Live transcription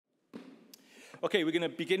Okay, we're going to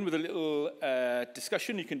begin with a little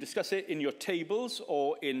discussion. You can discuss it in your tables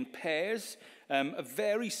or in pairs. A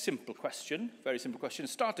very simple question,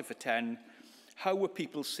 started for 10. How were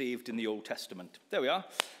people saved in the Old Testament? There we are.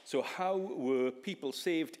 So how were people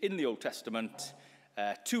saved in the Old Testament?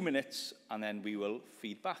 2 minutes, and then we will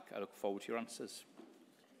feed back. I look forward to your answers.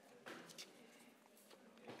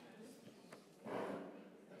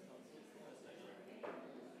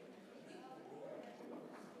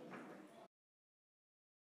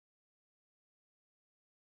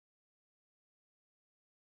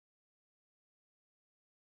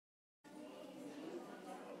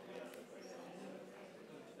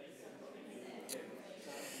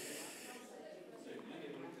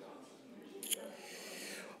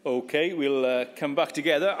 Okay, we'll come back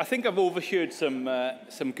together. I think I've overheard some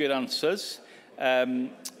good answers. We'll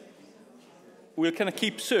kind of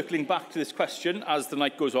keep circling back to this question as the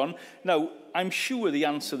night goes on. Now, I'm sure the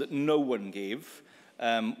answer that no one gave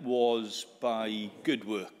was by good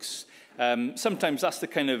works. Sometimes that's the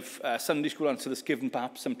kind of Sunday school answer that's given,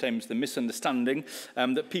 perhaps sometimes the misunderstanding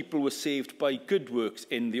that people were saved by good works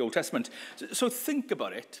in the Old Testament. So think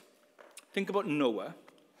about it. Think about Noah.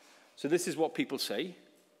 So this is what people say.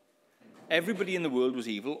 Everybody in the world was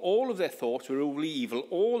evil. All of their thoughts were only evil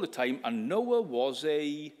all the time. And Noah was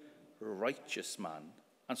a righteous man.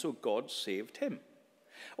 And so God saved him.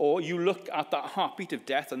 Or you look at that heartbeat of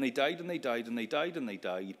death, and they died, and they died, and they died, and they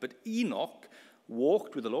died. But Enoch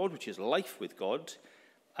walked with the Lord, which is life with God,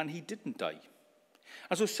 and he didn't die.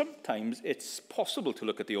 And so sometimes it's possible to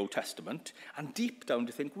look at the Old Testament and deep down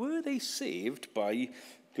to think, were they saved by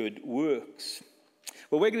good works?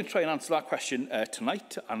 Well, we're going to try and answer that question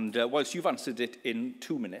tonight, and whilst you've answered it in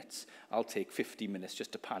 2 minutes, I'll take 15 minutes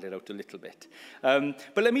just to pad it out a little bit.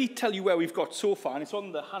 But let me tell you where we've got so far, and it's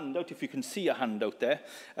on the handout, if you can see a handout there.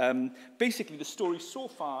 Basically, the story so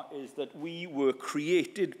far is that we were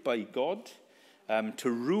created by God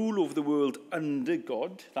to rule over the world under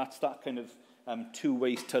God. That's that kind of 2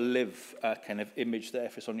 ways to live kind of image there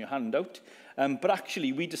if it's on your handout. But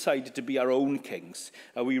actually, we decided to be our own kings.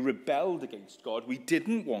 We rebelled against God. We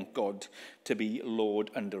didn't want God to be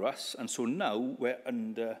Lord under us. And so now we're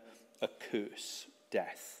under a curse,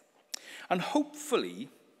 death. And hopefully,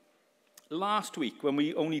 last week, when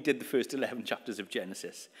we only did the first 11 chapters of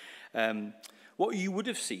Genesis, what you would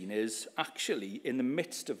have seen is actually, in the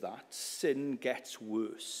midst of that, sin gets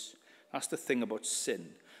worse. That's the thing about sin.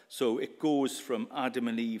 So it goes from Adam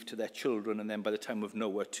and Eve to their children, and then by the time of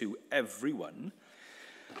Noah to everyone.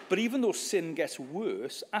 But even though sin gets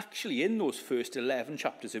worse, actually in those first 11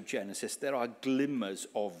 chapters of Genesis, there are glimmers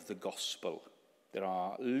of the gospel. There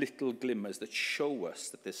are little glimmers that show us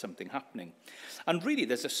that there's something happening. And really,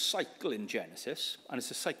 there's a cycle in Genesis, and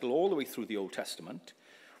it's a cycle all the way through the Old Testament,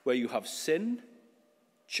 where you have sin,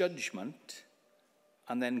 judgment,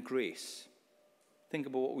 and then grace. Think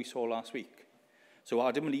about what we saw last week. So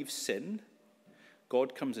Adam and Eve sin,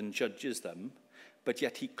 God comes and judges them, but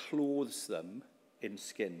yet he clothes them in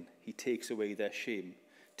skin. He takes away their shame.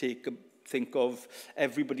 Think of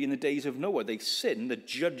everybody in the days of Noah. They sin, the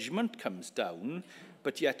judgment comes down,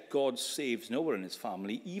 but yet God saves Noah and his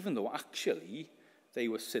family, even though actually they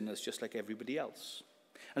were sinners just like everybody else.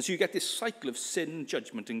 And so you get this cycle of sin,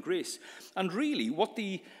 judgment, and grace. And really, what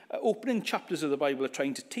the opening chapters of the Bible are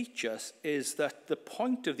trying to teach us is that the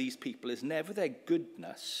point of these people is never their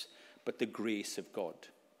goodness, but the grace of God.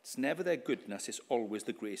 It's never their goodness, it's always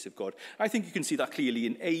the grace of God. I think you can see that clearly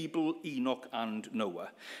in Abel, Enoch, and Noah.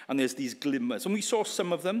 And there's these glimmers. And we saw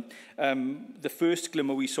some of them. The first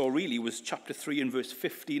glimmer we saw really was chapter 3 and verse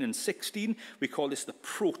 15 and 16. We call this the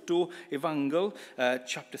proto-evangel.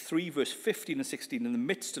 Chapter 3, verse 15 and 16, in the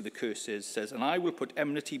midst of the curses, says, "And I will put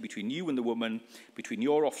enmity between you and the woman, between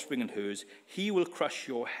your offspring and hers. He will crush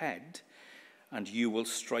your head, and you will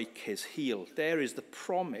strike his heel." There is the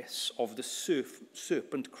promise of the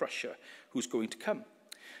serpent crusher who's going to come.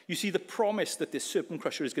 You see the promise that this serpent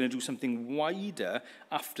crusher is going to do something wider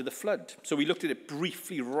after the flood. So we looked at it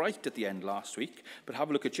briefly right at the end last week, but have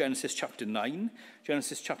a look at Genesis chapter 9.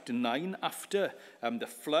 Genesis chapter 9, after the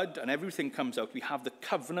flood and everything comes out, we have the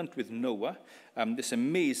covenant with Noah, this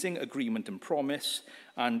amazing agreement and promise.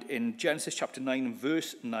 And in Genesis chapter 9,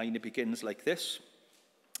 verse 9, it begins like this.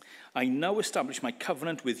 "I now establish my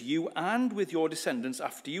covenant with you and with your descendants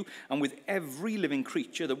after you, and with every living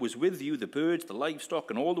creature that was with you, the birds, the livestock,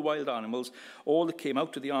 and all the wild animals, all that came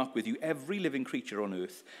out of the ark with you, every living creature on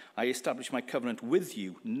earth. I establish my covenant with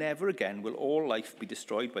you. Never again will all life be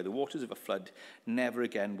destroyed by the waters of a flood. Never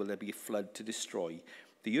again will there be a flood to destroy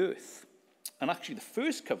the earth." And actually, the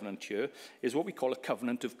first covenant here is what we call a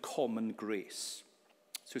covenant of common grace.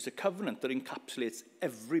 So it's a covenant that encapsulates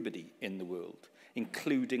everybody in the world,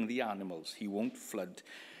 including the animals. He won't flood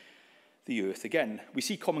the earth again. We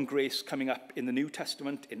see common grace coming up in the New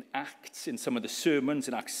Testament, in Acts, in some of the sermons.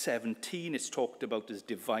 In Acts 17, it's talked about as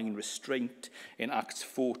divine restraint. In Acts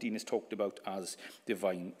 14, it's talked about as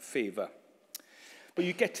divine favour. But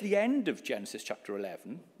you get to the end of Genesis chapter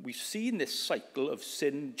 11, we've seen this cycle of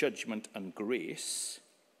sin, judgment, and grace,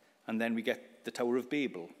 and then we get the Tower of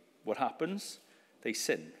Babel. What happens? They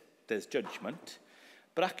sin. There's judgment,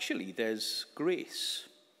 but actually there's grace.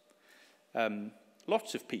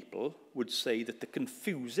 Lots of people would say that the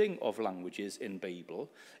confusing of languages in Babel,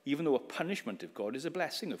 even though a punishment of God, is a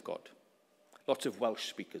blessing of God. Lots of Welsh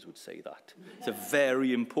speakers would say that. It's a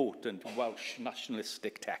very important Welsh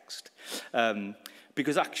nationalistic text,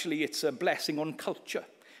 because actually it's a blessing on culture,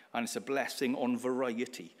 and it's a blessing on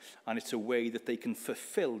variety, and it's a way that they can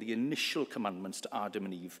fulfill the initial commandments to Adam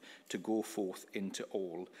and Eve to go forth into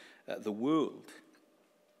all the world.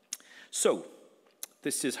 So,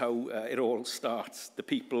 this is how it all starts, the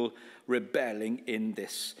people rebelling in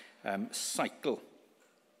this cycle.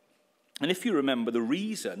 And if you remember, the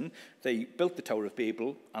reason they built the Tower of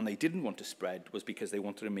Babel and they didn't want to spread was because they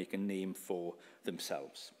wanted to make a name for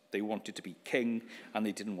themselves. They wanted to be king and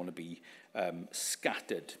they didn't want to be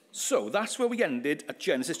scattered. So that's where we ended at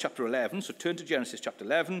Genesis chapter 11. So turn to Genesis chapter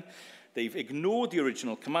 11. They've ignored the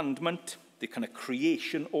original commandment, the kind of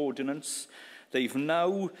creation ordinance. They've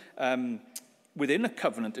now, within a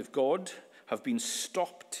covenant of God, have been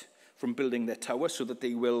stopped from building their tower so that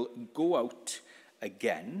they will go out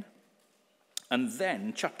again. And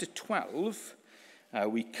then, chapter 12,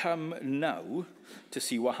 we come now to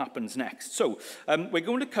see what happens next. So, we're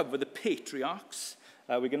going to cover the patriarchs.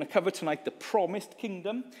 We're going to cover tonight the promised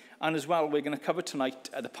kingdom. And as well, we're going to cover tonight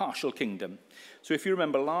the partial kingdom. So if you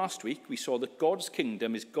remember last week, we saw that God's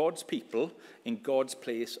kingdom is God's people in God's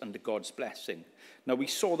place under God's blessing. Now, we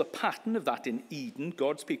saw the pattern of that in Eden.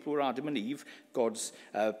 God's people were Adam and Eve. God's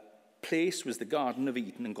place was the Garden of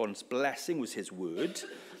Eden, and God's blessing was his word.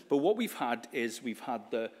 But what we've had is we've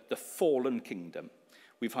had the fallen kingdom.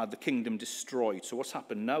 We've had the kingdom destroyed. So what's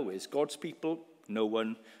happened now is God's people, no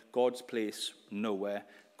one. God's place, nowhere.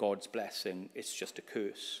 God's blessing, it's just a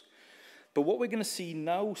curse. But what we're going to see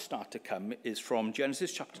now start to come is from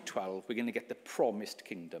Genesis chapter 12, we're going to get the promised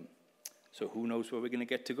kingdom. So who knows where we're going to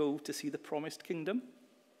get to go to see the promised kingdom?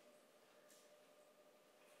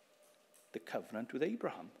 The covenant with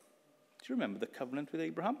Abraham. Do you remember the covenant with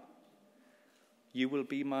Abraham? You will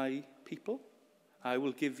be my people. I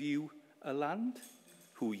will give you a land.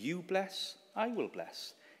 Who you bless, I will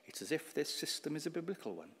bless. It's as if this system is a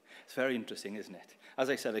biblical one. It's very interesting, isn't it? As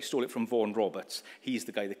I said, I stole it from Vaughan Roberts. He's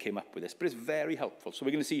the guy that came up with this. But it's very helpful. So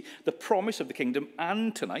we're going to see the promise of the kingdom,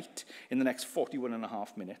 and tonight, in the next 41 and a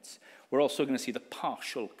half minutes, we're also going to see the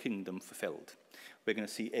partial kingdom fulfilled. We're going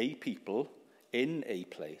to see a people in a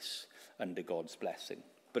place under God's blessing.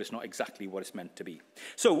 But it's not exactly what it's meant to be.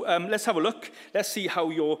 So let's have a look. Let's see how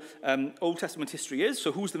your Old Testament history is.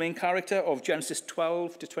 So who's the main character of Genesis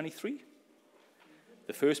 12 to 23?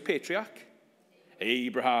 The first patriarch?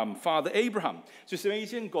 Abraham, Father Abraham. So it's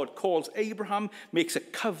amazing. God calls Abraham, makes a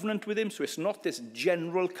covenant with him. So it's not this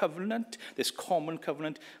general covenant, this common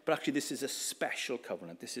covenant, but actually this is a special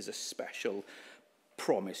covenant. This is a special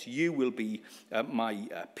promise. You will be my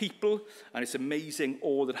people. And it's amazing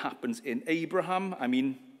all that happens in Abraham. I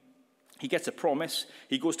mean, he gets a promise.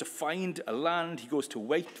 He goes to find a land. He goes to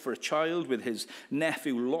wait for a child with his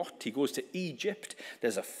nephew Lot. He goes to Egypt.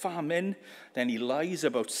 There's a famine. Then he lies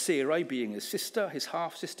about Sarai being his sister, his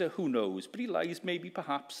half-sister. Who knows? But he lies maybe,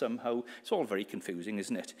 perhaps, somehow. It's all very confusing,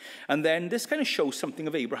 isn't it? And then this kind of shows something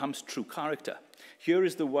of Abraham's true character. Here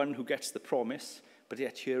is the one who gets the promise, but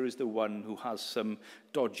yet here is the one who has some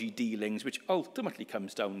dodgy dealings, which ultimately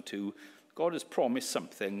comes down to God has promised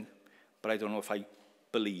something, but I don't know if I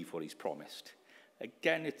believe what he's promised.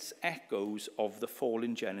 Again, it's echoes of the fall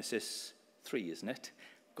in Genesis 3, isn't it?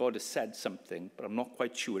 God has said something, but I'm not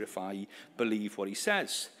quite sure if I believe what he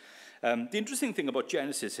says. The interesting thing about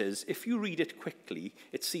Genesis is, if you read it quickly,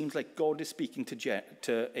 it seems like God is speaking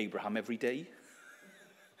to Abraham every day.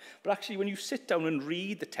 But actually, when you sit down and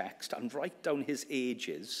read the text and write down his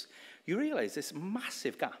ages, you realize there's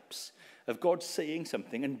massive gaps of God saying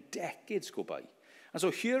something and decades go by. And so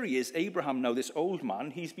here he is, Abraham now, this old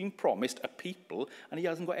man, he's been promised a people and he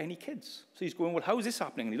hasn't got any kids. So he's going, well, how is this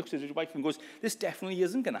happening? And he looks at his wife and goes, this definitely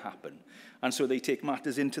isn't going to happen. And so they take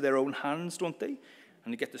matters into their own hands, don't they?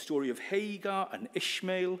 And you get the story of Hagar and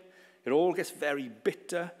Ishmael. It all gets very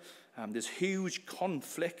bitter. There's huge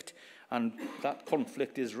conflict. And that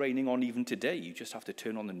conflict is reigning on even today. You just have to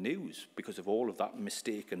turn on the news because of all of that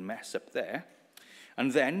mistake and mess up there.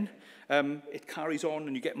 And then it carries on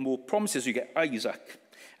and you get more promises. You get Isaac.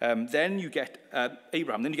 Then you get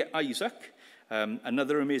Abraham. Then you get Isaac.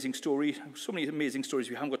 Another amazing story. So many amazing stories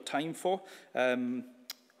we haven't got time for.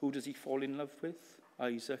 Who does he fall in love with?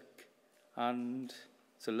 Isaac. And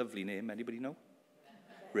it's a lovely name. Anybody know?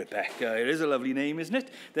 Rebecca. It is a lovely name, isn't it?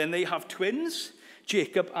 Then they have twins,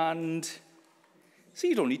 Jacob and... See,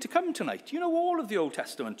 you don't need to come tonight. You know all of the Old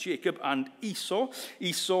Testament, Jacob and Esau.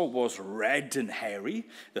 Esau was red and hairy,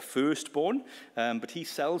 the firstborn, but he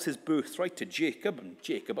sells his birthright to Jacob, and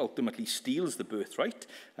Jacob ultimately steals the birthright,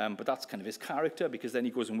 but that's kind of his character, because then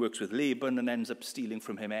he goes and works with Laban and ends up stealing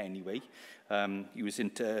from him anyway. He was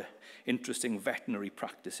into interesting veterinary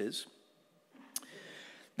practices.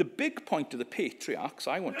 The big point of the patriarchs,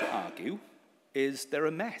 I want to argue, is they're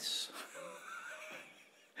a mess.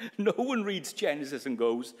 No one reads Genesis and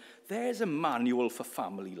goes, there's a manual for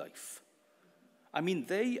family life. I mean,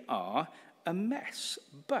 they are a mess,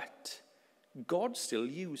 but God still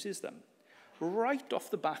uses them. Right off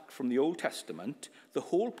the back from the Old Testament, the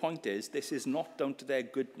whole point is this is not down to their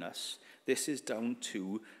goodness. This is down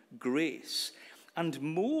to grace. And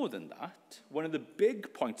more than that, one of the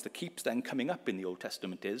big points that keeps then coming up in the Old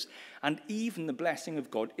Testament is, and even the blessing of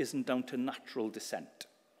God isn't down to natural descent.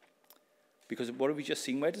 Because what have we just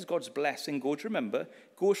seen? Where does God's blessing go? Do you remember?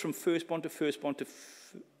 It goes from firstborn to firstborn to...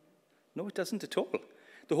 No, it doesn't at all.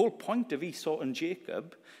 The whole point of Esau and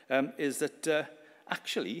Jacob is that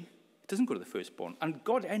actually it doesn't go to the firstborn. And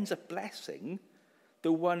God ends up blessing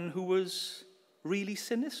the one who was really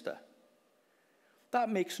sinister. That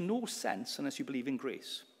makes no sense unless you believe in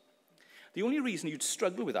grace. The only reason you'd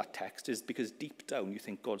struggle with that text is because deep down you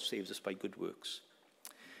think God saves us by good works.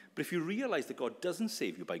 But if you realize that God doesn't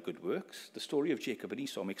save you by good works, the story of Jacob and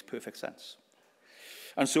Esau makes perfect sense.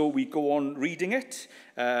 And so we go on reading it.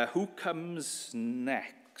 Who comes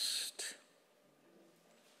next?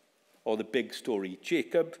 Or the big story.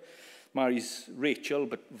 Jacob marries Rachel,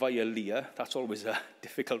 but via Leah. That's always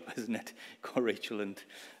difficult, isn't it? You've got Rachel and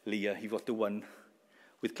Leah. You've got the one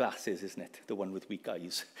with glasses, isn't it? The one with weak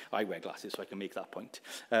eyes. I wear glasses, so I can make that point.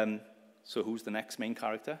 So who's the next main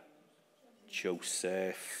character?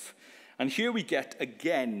 Joseph. And here we get,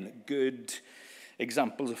 again, good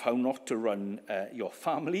examples of how not to run your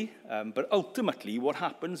family. But ultimately, what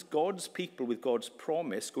happens, God's people with God's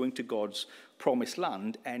promise, going to God's promised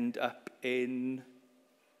land, end up in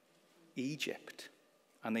Egypt.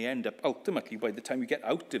 And they end up, ultimately, by the time we get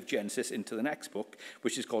out of Genesis into the next book,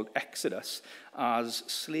 which is called Exodus, as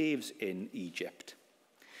slaves in Egypt.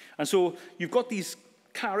 And so you've got these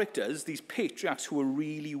characters, these patriarchs who are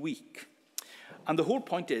really weak. And the whole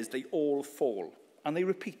point is they all fall, and they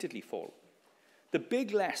repeatedly fall. The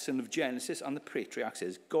big lesson of Genesis and the patriarchs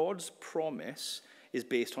is God's promise is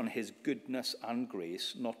based on his goodness and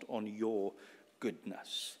grace, not on your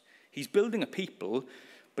goodness. He's building a people,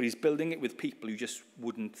 but he's building it with people you just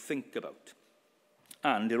wouldn't think about.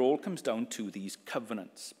 And it all comes down to these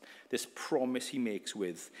covenants, this promise he makes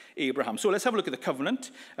with Abraham. So let's have a look at the covenant.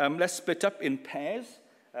 Let's split up in pairs.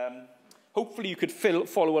 Hopefully you could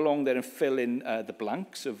follow along there and fill in the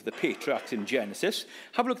blanks of the patriarchs in Genesis.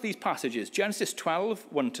 Have a look at these passages. Genesis 12,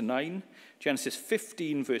 1 to 9, Genesis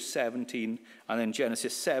 15, verse 17, and then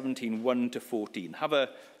Genesis 17, 1 to 14. Have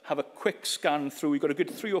a quick scan through. You've got a good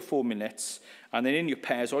 3 or 4 minutes. And then in your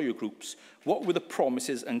pairs or your groups, what were the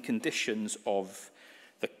promises and conditions of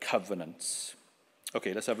the covenants?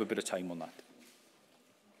 Okay, let's have a bit of time on that.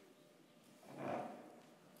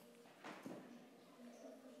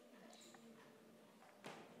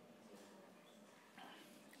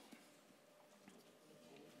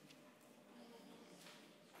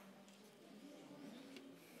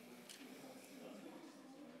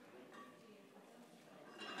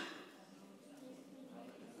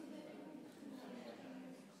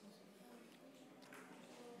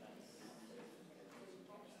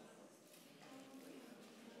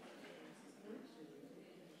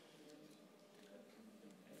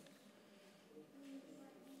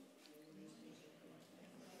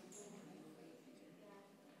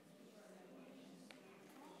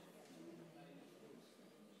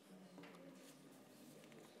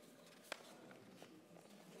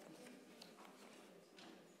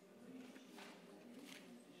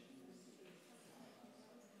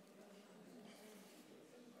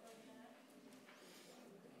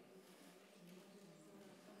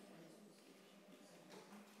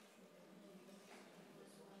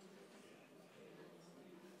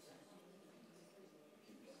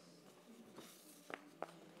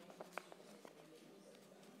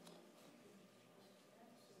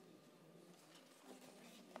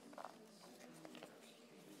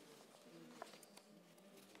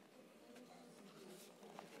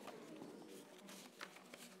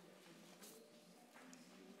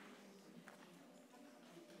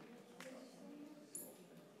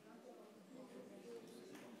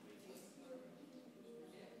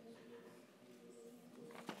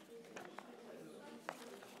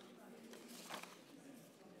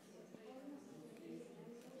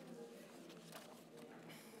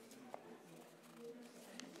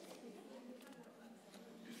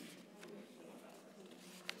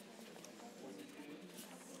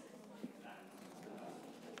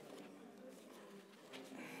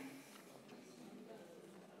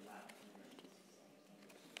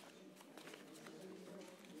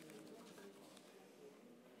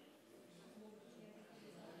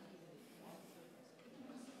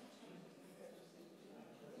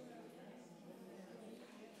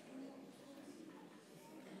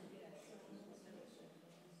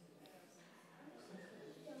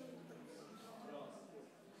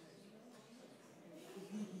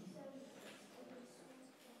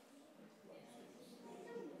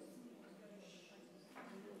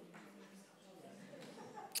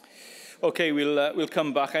 Okay, we'll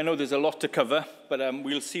come back. I know there's a lot to cover, but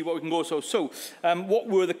we'll see what we can go. So, what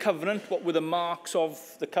were the covenant? What were the marks of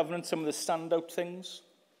the covenant? Some of the standout things?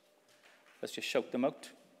 Let's just shout them out.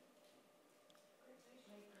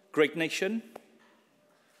 Great nation.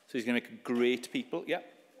 So he's going to make a great people. Yeah.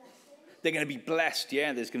 They're going to be blessed.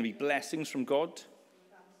 Yeah, there's going to be blessings from God.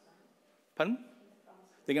 Pardon?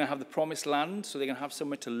 They're going to have the promised land, so they're going to have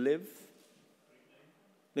somewhere to live.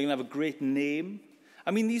 They're going to have a great name. I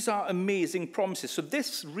mean, these are amazing promises. So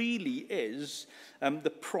this really is the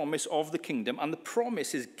promise of the kingdom, and the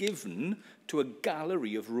promise is given to a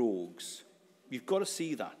gallery of rogues. You've got to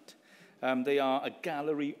see that. They are a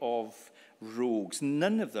gallery of rogues.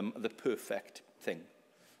 None of them are the perfect thing.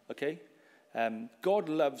 Okay? God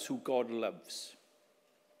loves who God loves.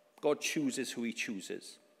 God chooses who he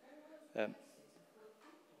chooses.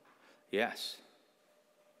 Yes.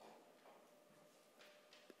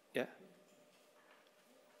 Yeah.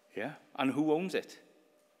 Yeah. And who owns it?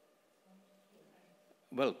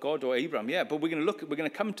 Well, God or Abraham, yeah. But we're going to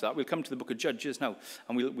come to that. We'll come to the book of Judges now,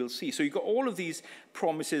 and we'll see. So you've got all of these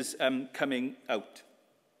promises coming out.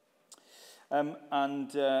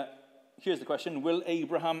 Here's the question. Will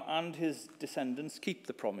Abraham and his descendants keep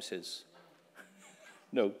the promises?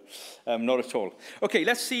 No, not at all. Okay,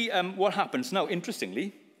 let's see what happens. Now,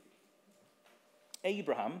 interestingly,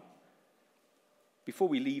 Abraham, before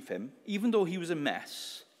we leave him, even though he was a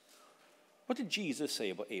mess, what did Jesus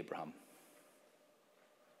say about Abraham?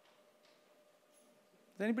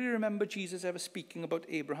 Does anybody remember Jesus ever speaking about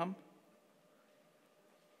Abraham?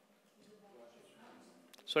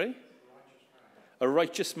 Sorry? A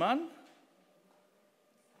righteous man?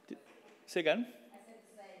 Say again?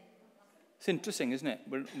 It's interesting, isn't it?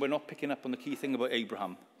 We're not picking up on the key thing about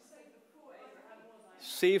Abraham.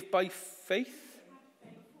 Saved by faith?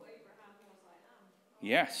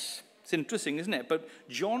 Yes. It's interesting, isn't it? But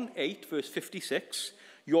John 8, verse 56,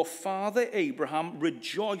 your father Abraham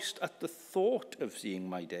rejoiced at the thought of seeing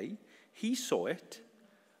my day. He saw it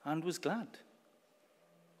and was glad.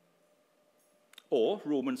 Or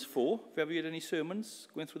Romans 4. Have you ever heard any sermons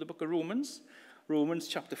going through the book of Romans? Romans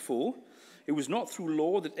chapter 4. It was not through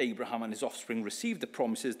law that Abraham and his offspring received the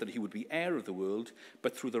promises that he would be heir of the world,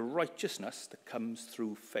 but through the righteousness that comes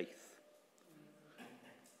through faith.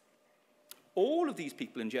 All of these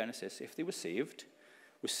people in Genesis, if they were saved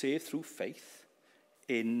through faith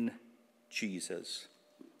in Jesus.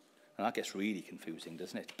 And that gets really confusing,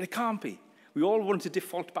 doesn't it? But it can't be. We all want to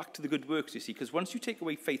default back to the good works, you see, because once you take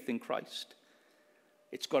away faith in Christ,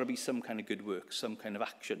 it's got to be some kind of good works, some kind of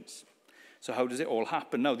actions. So how does it all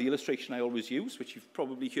happen? Now, the illustration I always use, which you've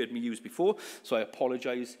probably heard me use before, so I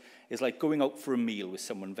apologize, is like going out for a meal with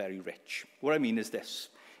someone very rich. What I mean is this.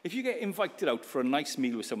 If you get invited out for a nice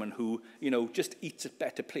meal with someone who, just eats at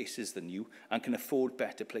better places than you and can afford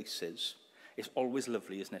better places, it's always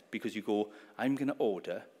lovely, isn't it? Because you go, I'm going to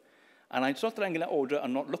order, and it's not that I'm going to order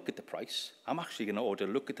and not look at the price. I'm actually going to order,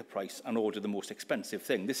 look at the price, and order the most expensive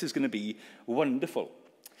thing. This is going to be wonderful.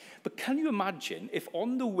 But can you imagine if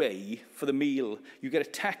on the way for the meal you get a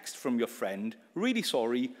text from your friend, really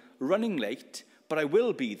sorry, running late, but I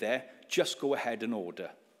will be there, just go ahead and order.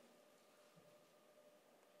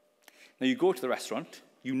 Now you go to the restaurant,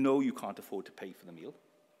 you know you can't afford to pay for the meal.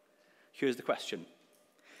 Here's the question.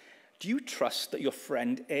 Do you trust that your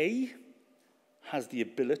friend A has the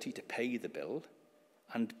ability to pay the bill,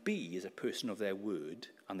 and B is a person of their word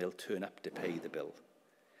and they'll turn up to pay the bill?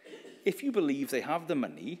 If you believe they have the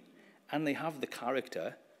money and they have the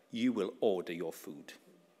character, you will order your food.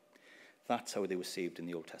 That's how they were saved in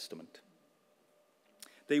the Old Testament.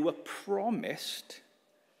 They were promised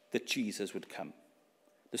that Jesus would come.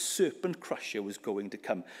 The serpent crusher was going to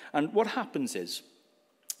come. And what happens is,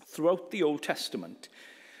 throughout the Old Testament,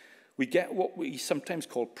 we get what we sometimes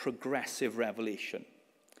call progressive revelation.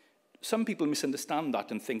 Some people misunderstand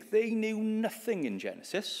that and think they knew nothing in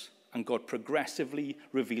Genesis, and God progressively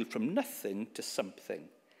revealed from nothing to something.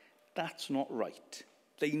 That's not right.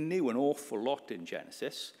 They knew an awful lot in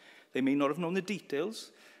Genesis. They may not have known the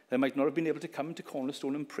details. They might not have been able to come to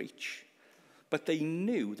Cornerstone and preach. But they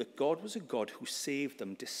knew that God was a God who saved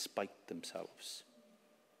them despite themselves.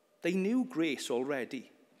 They knew grace already.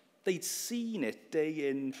 They'd seen it day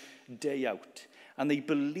in, day out. And they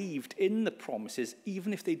believed in the promises,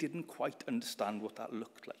 even if they didn't quite understand what that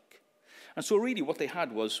looked like. And so really what they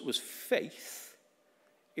had was faith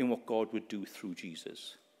in what God would do through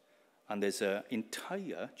Jesus. And there's an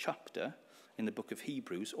entire chapter in the book of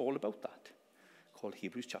Hebrews all about that, called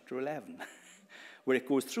Hebrews chapter 11. Where it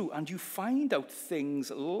goes through, and you find out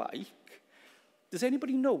things like, does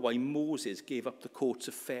anybody know why Moses gave up the courts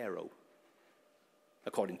of Pharaoh,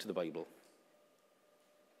 according to the Bible?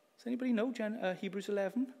 Does anybody know Hebrews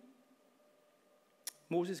 11?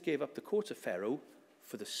 Moses gave up the court of Pharaoh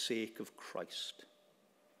for the sake of Christ.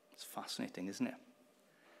 It's fascinating, isn't it?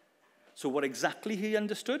 So what exactly he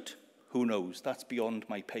understood? Who knows? That's beyond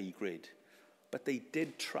my pay grade. But they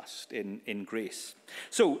did trust in grace.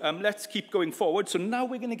 So let's keep going forward. So now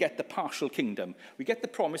we're going to get the partial kingdom. We get the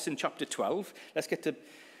promise in chapter 12. Let's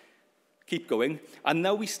keep going. And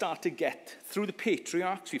now we start to get through the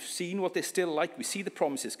patriarchs. We've seen what they're still like. We see the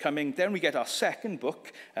promises coming. Then we get our second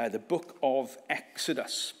book, the book of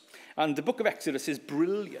Exodus. And the book of Exodus is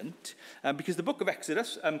brilliant because the book of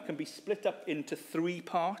Exodus can be split up into three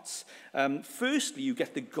parts. Firstly, you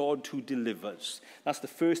get the God who delivers. That's the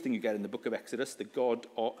first thing you get in the book of Exodus, the God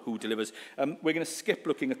who delivers. We're going to skip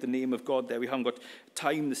looking at the name of God there. We haven't got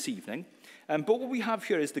time this evening. But what we have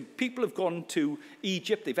here is the people have gone to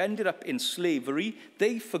Egypt. They've ended up in slavery.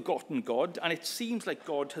 They've forgotten God, and it seems like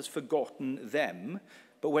God has forgotten them.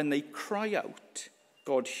 But when they cry out,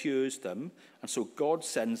 God hears them, and so God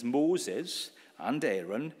sends Moses and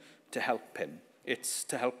Aaron to help him. It's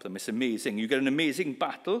to help them. It's amazing. You get an amazing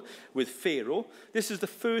battle with Pharaoh. This is the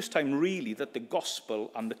first time, really, that the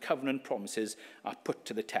gospel and the covenant promises are put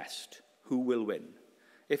to the test. Who will win?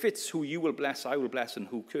 If it's who you will bless, I will bless, and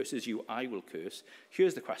who curses you, I will curse.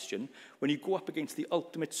 Here's the question. When you go up against the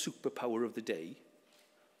ultimate superpower of the day,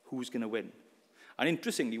 who's going to win? And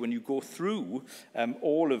interestingly, when you go through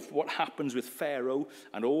all of what happens with Pharaoh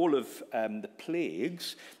and all of the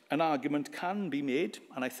plagues, an argument can be made,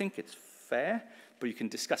 and I think it's fair, but you can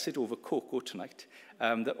discuss it over cocoa tonight,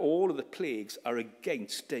 that all of the plagues are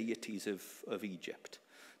against deities of Egypt,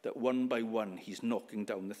 that one by one he's knocking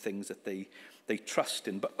down the things that they trust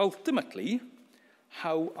in. But ultimately,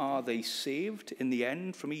 how are they saved in the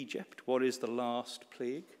end from Egypt? What is the last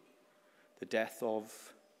plague? The death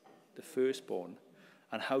of the firstborn.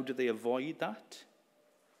 And how do they avoid that?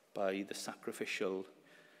 By the sacrificial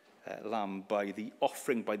lamb, by the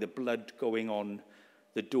offering, by the blood going on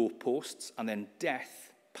the doorposts, and then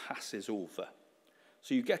death passes over.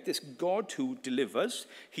 So you get this God who delivers.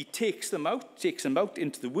 He takes them out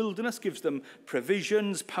into the wilderness, gives them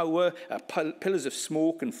provisions, power, pillars of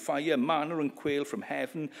smoke and fire, manna and quail from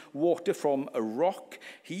heaven, water from a rock.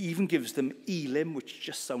 He even gives them Elim, which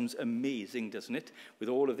just sounds amazing, doesn't it? With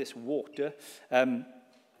all of this water.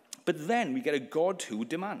 But then we get a God who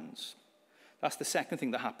demands. That's the second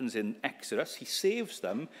thing that happens in Exodus. He saves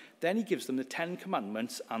them, then he gives them the 10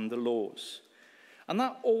 Commandments and the laws. And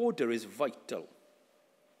that order is vital.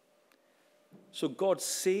 So God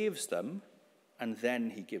saves them, and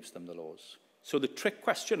then he gives them the laws. So the trick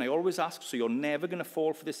question I always ask, so you're never going to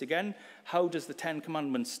fall for this again, how does the 10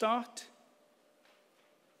 Commandments start?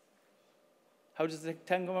 How does the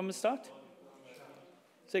 10 Commandments start?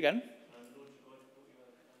 Say again.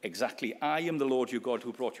 Exactly. I am the Lord your God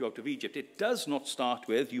who brought you out of Egypt. It does not start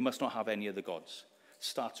with, you must not have any other gods. It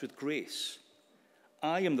starts with grace.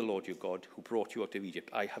 I am the Lord your God who brought you out of Egypt.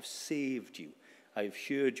 I have saved you. I have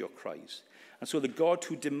heard your cries. And so the God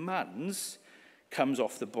who demands comes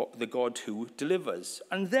off the God who delivers.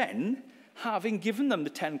 And then, having given them the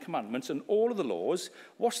 10 Commandments and all of the laws,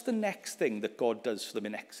 what's the next thing that God does for them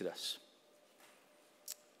in Exodus?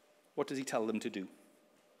 What does he tell them to do?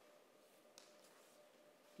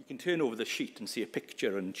 You can turn over the sheet and see a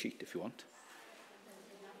picture and sheet if you want.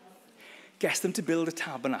 Gets them to build a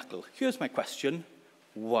tabernacle. Here's my question.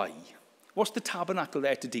 Why? What's the tabernacle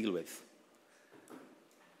there to deal with?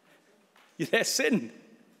 Their sin.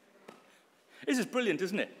 This is brilliant,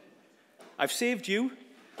 isn't it? I've saved you,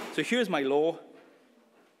 so here's my law.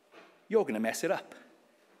 You're going to mess it up.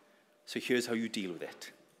 So here's how you deal with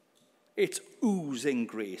it. It's oozing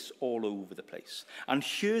grace all over the place. And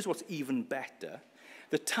here's what's even better.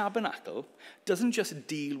 The tabernacle doesn't just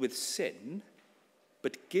deal with sin,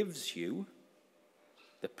 but gives you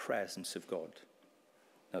the presence of God.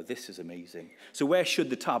 Now, this is amazing. So where should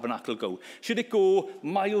the tabernacle go? Should it go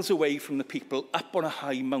miles away from the people, up on a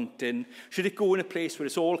high mountain? Should it go in a place where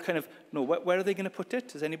it's all kind of... No, where are they going to put it?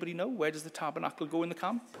 Does anybody know? Where does the tabernacle go in the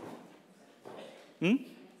camp?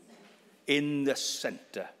 In the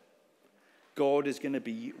center. God is going to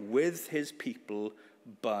be with his people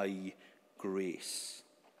by grace.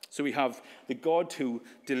 So we have the God who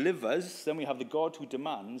delivers, then we have the God who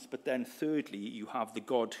demands, but then thirdly, you have the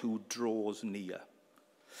God who draws near.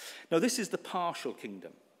 Now, this is the partial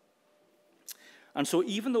kingdom. And so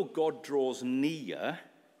even though God draws near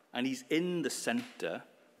and he's in the center,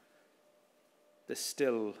 there's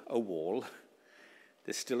still a wall,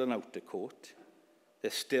 there's still an outer court,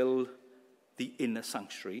 there's still the inner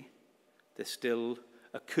sanctuary, there's still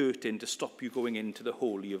a curtain to stop you going into the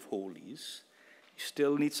Holy of Holies. You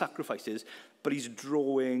still need sacrifices, but he's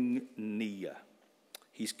drawing near.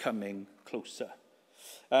 He's coming closer.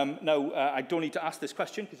 Now, I don't need to ask this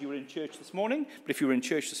question because you were in church this morning, but if you were in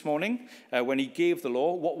church this morning, when he gave the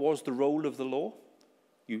law, what was the role of the law?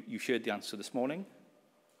 You shared the answer this morning.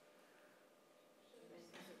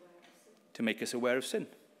 To make us aware of sin.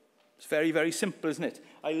 It's very, very simple, isn't it?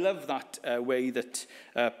 I love that way that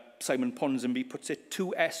Simon Ponsonby puts it.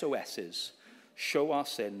 2 SOSs. Show our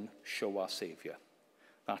sin, show our Saviour.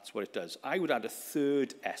 That's what it does. I would add a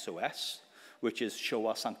 3rd SOS, which is show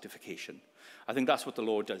our sanctification. I think that's what the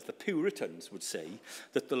law does. The Puritans would say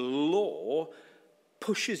that the law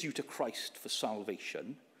pushes you to Christ for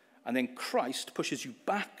salvation, and then Christ pushes you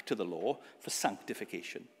back to the law for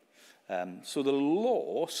sanctification. So the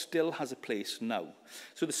law still has a place now.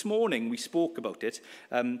 So this morning we spoke about it.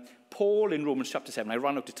 Paul in Romans chapter 7, I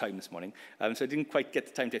ran out of time this morning, so I didn't quite get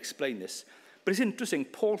the time to explain this. But it's interesting,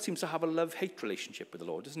 Paul seems to have a love-hate relationship with the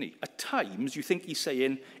law, doesn't he? At times you think he's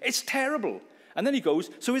saying, it's terrible. And then he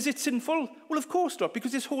goes, so is it sinful? Well, of course not,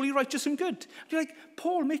 because it's holy, righteous, and good. And you're like,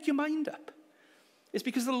 Paul, make your mind up. It's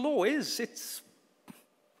because the law is,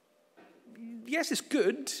 yes, it's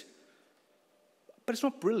good, but it's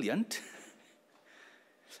not brilliant.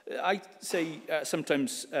 I say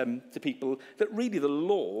sometimes to people that really the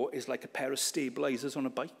law is like a pair of stabilizers on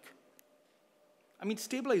a bike. I mean,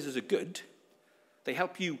 stabilizers are good. They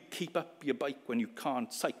help you keep up your bike when you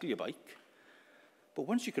can't cycle your bike. But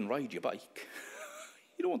once you can ride your bike,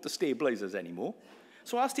 you don't want the stabilizers anymore.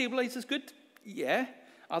 So are stabilizers good? Yeah.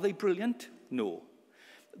 Are they brilliant? No.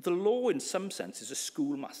 The law, in some sense, is a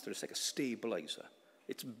schoolmaster. It's like a stabilizer.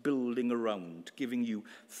 It's building around, giving you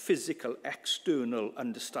physical, external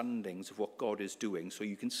understandings of what God is doing so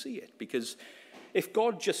you can see it. Because if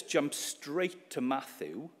God just jumps straight to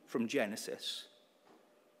Matthew from Genesis,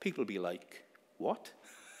 people will be like, what?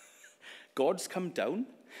 God's come down?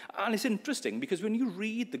 And it's interesting because when you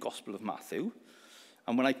read the Gospel of Matthew,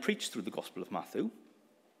 and when I preach through the Gospel of Matthew,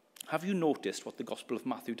 have you noticed what the Gospel of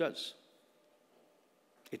Matthew does?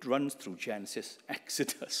 It runs through Genesis,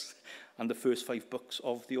 Exodus, and the first 5 books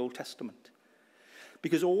of the Old Testament.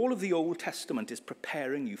 Because all of the Old Testament is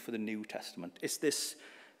preparing you for the New Testament. It's this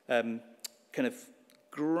kind of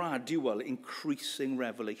gradual, increasing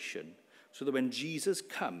revelation. So that when Jesus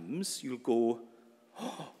comes, you'll go,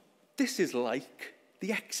 oh, this is like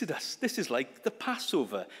the Exodus. This is like the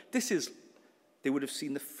Passover. They would have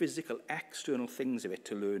seen the physical, external things of it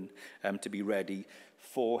to learn to be ready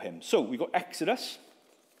for him. So we've got Exodus.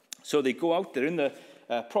 So they go out, they're in the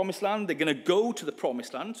promised land. They're going to go to the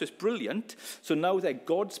promised land. So it's brilliant. So now they're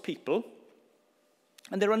God's people.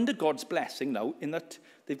 And they're under God's blessing now in that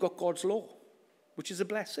they've got God's law, which is a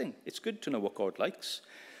blessing. It's good to know what God likes.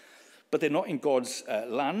 But they're not in God's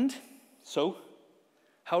land. So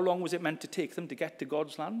how long was it meant to take them to get to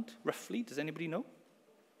God's land, roughly? Does anybody know?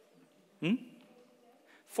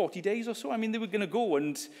 40 days or so. I mean, they were going to go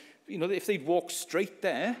and, if they'd walked straight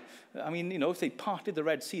there, if they parted the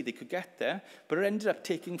Red Sea, they could get there. But it ended up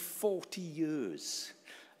taking 40 years.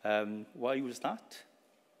 Why was that?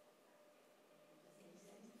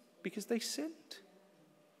 Because they sinned.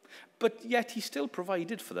 But yet he still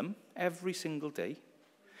provided for them every single day.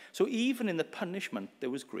 So even in the punishment, there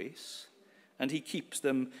was grace. And he keeps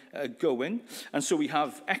them going. And so we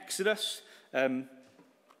have Exodus.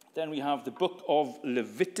 Then we have the book of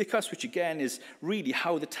Leviticus, which again is really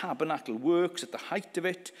how the tabernacle works at the height of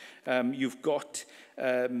it. You've got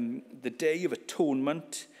the Day of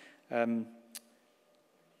Atonement.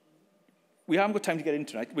 We haven't got time to get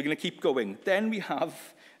into it. We're going to keep going. Then we have,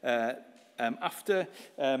 after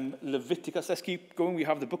Leviticus, let's keep going. We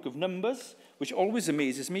have the book of Numbers, which always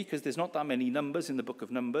amazes me because there's not that many numbers in the book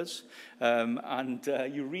of Numbers. And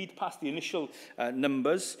you read past the initial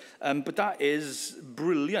numbers, but that is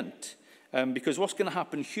brilliant because what's going to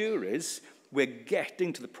happen here is we're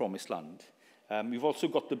getting to the promised land. We've also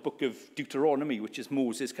got the book of Deuteronomy, which is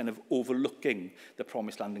Moses kind of overlooking the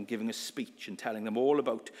promised land and giving a speech and telling them all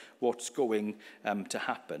about what's going to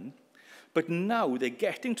happen. But now they're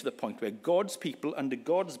getting to the point where God's people, under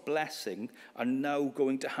God's blessing, are now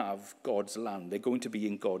going to have God's land. They're going to be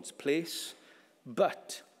in God's place.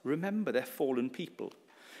 But remember, they're fallen people.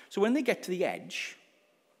 So when they get to the edge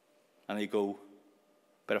and they go,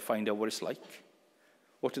 better find out what it's like,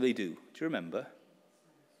 what do? Do you remember?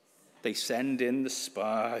 They send in the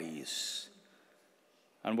spies.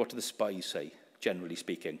 And what do the spies say, generally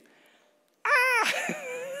speaking?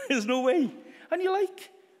 There's no way. And you're like,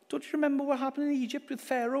 don't you remember what happened in Egypt with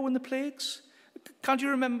Pharaoh and the plagues? Can't you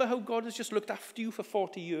remember how God has just looked after you for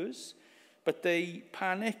 40 years? But they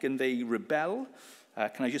panic and they rebel.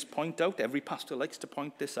 Can I just point out, every pastor likes to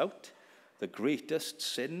point this out, the greatest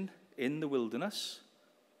sin in the wilderness?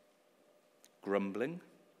 Grumbling.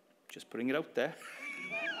 Just putting it out there.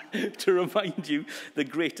 To remind you, the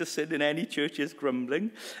greatest sin in any church is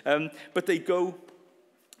grumbling. But they go,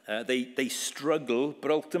 they struggle,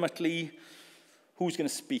 but ultimately, who's going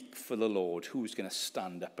to speak for the Lord? Who's going to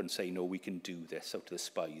stand up and say, no, we can do this out to the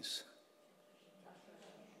spies?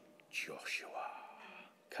 Joshua.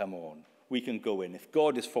 Come on. We can go in. If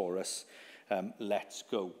God is for us, let's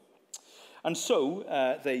go. And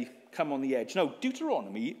so they come on the edge. Now,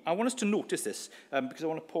 Deuteronomy, I want us to notice this because I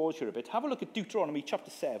want to pause here a bit. Have a look at Deuteronomy chapter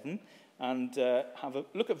 7 and have a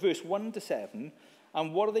look at verse 1 to 7.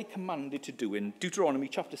 And what are they commanded to do in Deuteronomy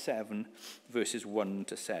chapter 7, verses 1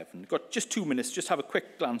 to 7? Got just 2 minutes. Just have a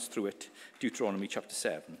quick glance through it. Deuteronomy chapter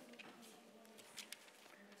 7.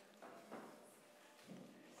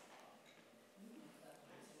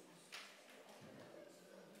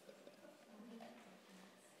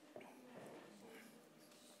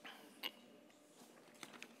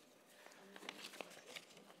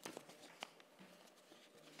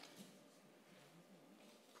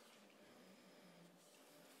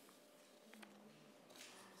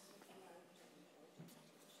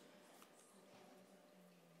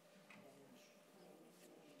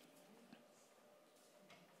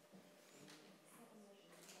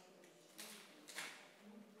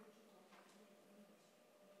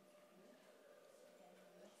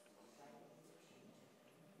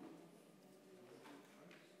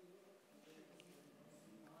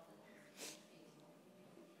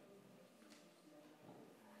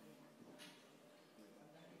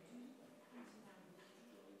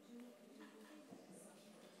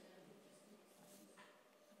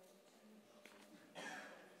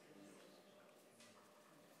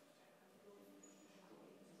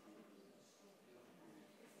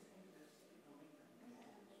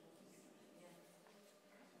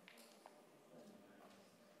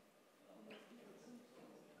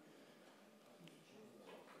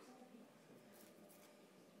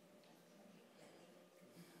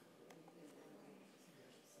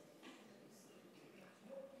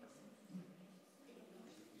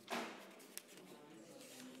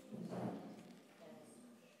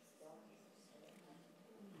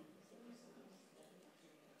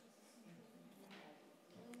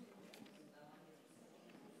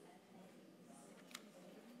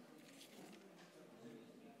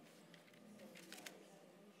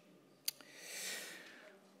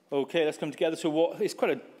 Okay, let's come together. So it's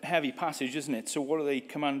quite a heavy passage, isn't it? So what are they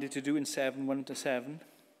commanded to do in 7, 1 to 7?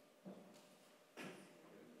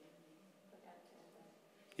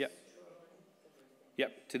 Yep.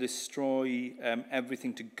 Yep, to destroy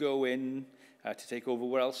everything, to go in, to take over.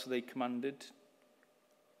 What else are they commanded?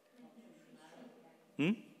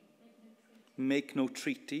 Make no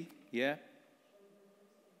treaty. Yeah.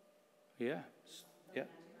 Yeah. Yeah.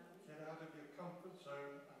 Get out of your comfort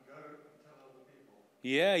zone and go and tell other people.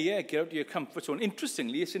 Yeah, get out of your comfort zone.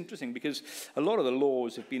 Interestingly, it's interesting because a lot of the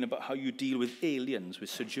laws have been about how you deal with aliens, with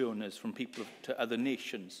sojourners from people to other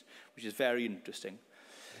nations, which is very interesting.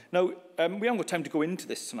 Now, we haven't got time to go into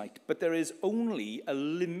this tonight, but there is only a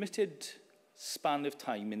limited span of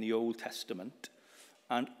time in the Old Testament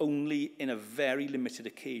and only in a very limited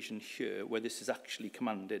occasion here where this is actually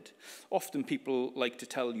commanded. Often people like to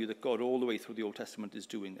tell you that God all the way through the Old Testament is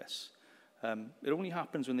doing this. It only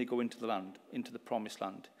happens when they go into the land, into the promised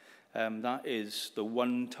land. That is the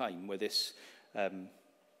one time where this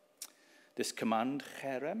command,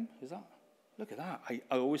 cherem, is that? Look at that.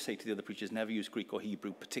 I always say to the other preachers, never use Greek or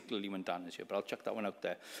Hebrew, particularly when Dan is here, but I'll chuck that one out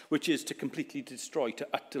there, which is to completely destroy, to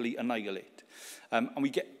utterly annihilate. And we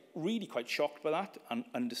get really quite shocked by that, and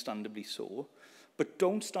understandably so. But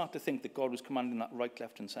don't start to think that God was commanding that right,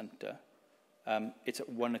 left, and centre. It's at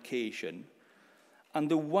one occasion. And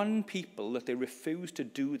the one people that they refused to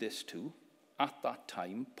do this to at that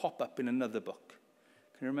time pop up in another book.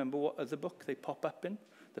 Can you remember what other book they pop up in?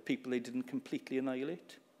 The people they didn't completely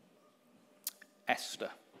annihilate? Esther.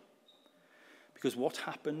 Because what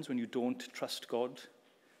happens when you don't trust God,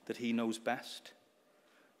 that he knows best?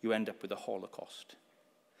 You end up with a Holocaust.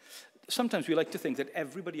 Sometimes we like to think that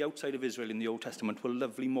everybody outside of Israel in the Old Testament were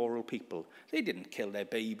lovely, moral people. They didn't kill their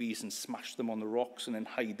babies and smash them on the rocks and then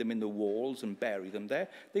hide them in the walls and bury them there.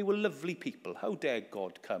 They were lovely people. How dare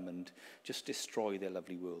God come and just destroy their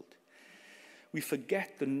lovely world? We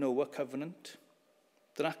forget the Noah covenant,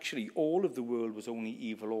 that actually all of the world was only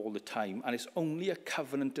evil all the time, and it's only a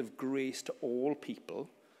covenant of grace to all people,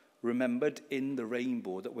 remembered in the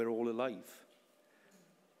rainbow, that we're all alive.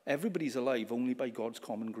 Everybody's alive only by God's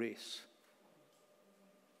common grace.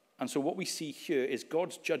 And so what we see here is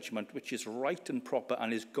God's judgment, which is right and proper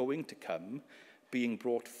and is going to come, being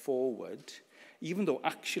brought forward, even though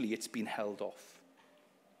actually it's been held off.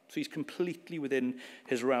 So he's completely within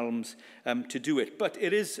his realms to do it. But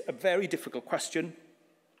it is a very difficult question,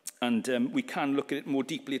 and we can look at it more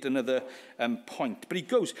deeply at another point. But he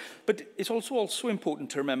goes, but it's also important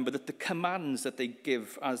to remember that the commands that they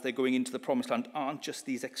give as they're going into the promised land aren't just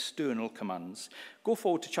these external commands. Go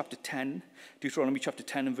forward to chapter 10, Deuteronomy chapter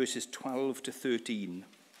 10 and verses 12 to 13.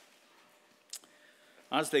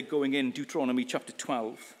 As they're going in, Deuteronomy chapter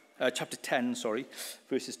 10,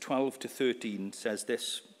 verses 12 to 13 says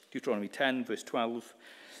this. Deuteronomy 10, verse 12.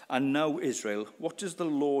 And now, Israel, what does the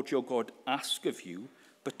Lord your God ask of you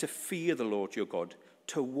but to fear the Lord your God,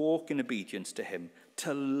 to walk in obedience to him,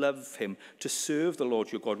 to love him, to serve the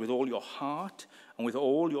Lord your God with all your heart and with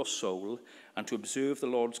all your soul, and to observe the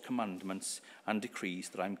Lord's commandments and decrees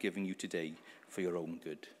that I'm giving you today for your own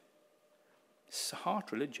good? It's a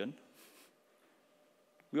heart religion.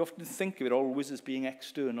 We often think of it always as being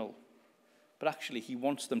external, but actually he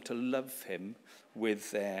wants them to love him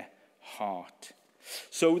with their heart.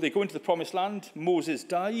 So they go into the promised land. Moses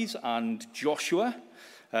dies, and Joshua,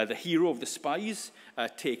 the hero of the spies,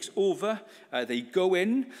 takes over. They go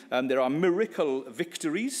in. There are miracle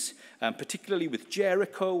victories, particularly with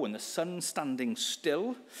Jericho and the sun standing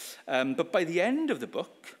still. But by the end of the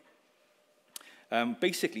book,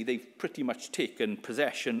 basically they've pretty much taken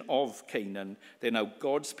possession of Canaan. They're now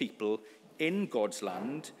God's people in God's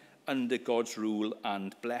land, under God's rule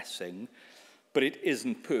and blessing. But it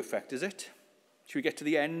isn't perfect, is it? Should we get to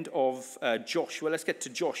the end of Joshua? Let's get to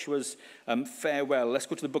Joshua's farewell. Let's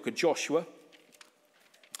go to the book of Joshua.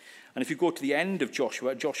 And if you go to the end of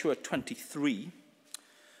Joshua, Joshua 23,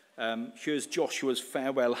 here's Joshua's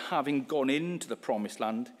farewell, having gone into the promised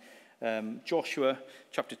land. Joshua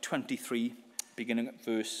chapter 23, beginning at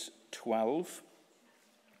verse 12.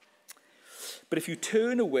 But if you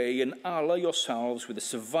turn away and ally yourselves with the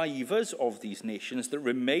survivors of these nations that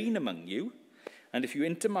remain among you, and if you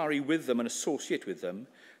intermarry with them and associate with them,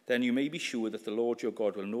 then you may be sure that the Lord your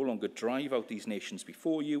God will no longer drive out these nations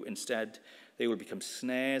before you. Instead, they will become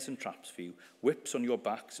snares and traps for you, whips on your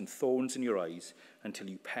backs and thorns in your eyes, until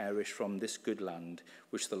you perish from this good land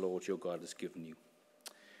which the Lord your God has given you.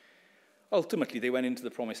 Ultimately, they went into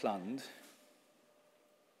the promised land.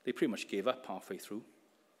 They pretty much gave up halfway through.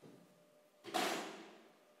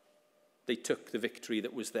 They took the victory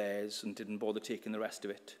that was theirs and didn't bother taking the rest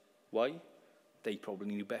of it. Why? They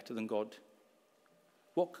probably knew better than God.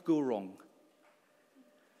 What could go wrong?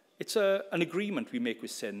 It's an agreement we make with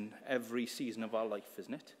sin every season of our life,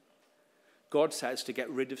 isn't it? God says to get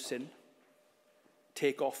rid of sin,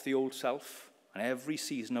 take off the old self, and every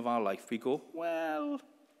season of our life we go, well,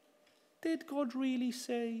 did God really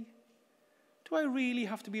say? Do I really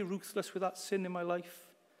have to be ruthless with that sin in my life?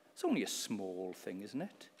 It's only a small thing, isn't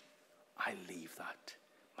it? I leave that,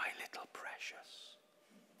 my little precious.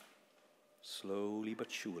 Slowly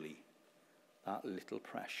but surely, that little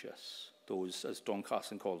precious, those, as Don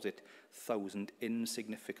Carson calls it, 1,000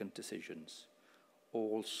 insignificant decisions,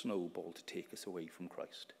 all snowball to take us away from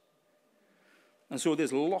Christ. And so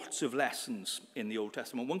there's lots of lessons in the Old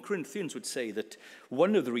Testament. 1 Corinthians would say that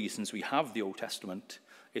one of the reasons we have the Old Testament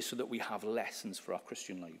is so that we have lessons for our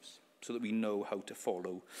Christian lives, so that we know how to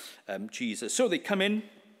follow Jesus. So they come in.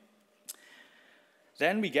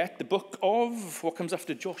 Then we get the book of, what comes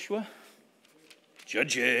after Joshua?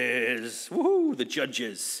 Judges. Woohoo, the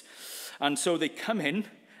Judges. And so they come in,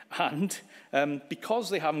 and because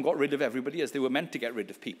they haven't got rid of everybody as they were meant to get rid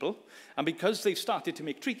of people, and because they've started to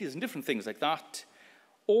make treaties and different things like that,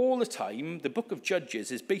 all the time, the book of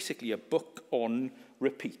Judges is basically a book on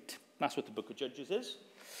repeat. That's what the book of Judges is.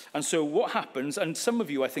 And so what happens, and some of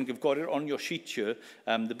you, I think, have got it on your sheet here,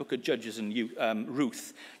 the book of Judges and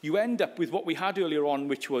Ruth, you end up with what we had earlier on,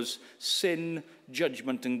 which was sin,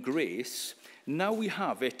 judgment, and grace. Now we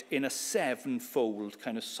have it in a sevenfold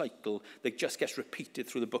kind of cycle that just gets repeated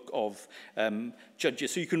through the book of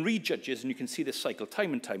Judges. So you can read Judges and you can see this cycle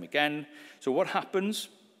time and time again. So what happens?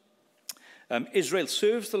 Israel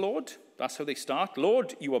serves the Lord. That's how they start.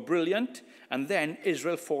 Lord, you are brilliant. And then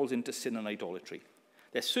Israel falls into sin and idolatry.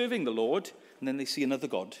 They're serving the Lord, and then they see another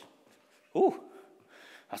god. Oh,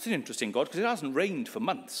 that's an interesting God, because it hasn't rained for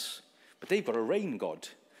months. But they've got a rain god.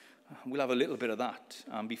 We'll have a little bit of that.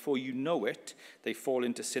 And before you know it, they fall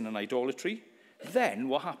into sin and idolatry. Then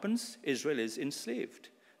what happens? Israel is enslaved.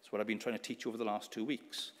 That's what I've been trying to teach over the last 2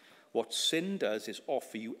 weeks. What sin does is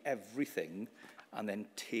offer you everything and then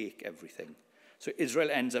take everything. So Israel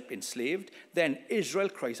ends up enslaved. Then Israel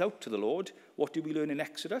cries out to the Lord. What do we learn in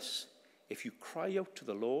Exodus? If you cry out to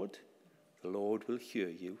the Lord will hear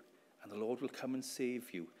you, and the Lord will come and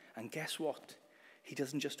save you. And guess what? He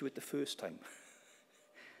doesn't just do it the first time.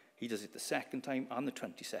 He does it the second time and the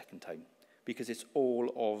 22nd time, because it's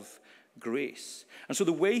all of grace. And so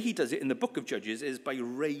the way he does it in the book of Judges is by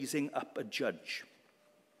raising up a judge.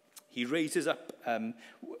 He raises up,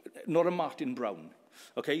 not a Martin Brown,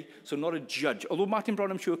 okay? So not a judge. Although Martin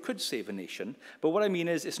Brown, I'm sure, could save a nation. But what I mean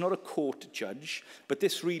is, it's not a court judge, but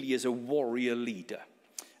this really is a warrior leader.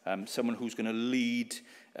 Someone who's going to lead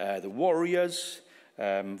the warriors,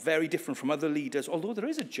 very different from other leaders. Although there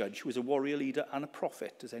is a judge who is a warrior leader and a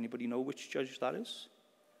prophet. Does anybody know which judge that is?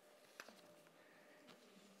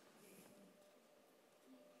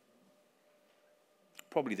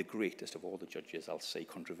 Probably the greatest of all the judges, I'll say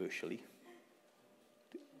controversially.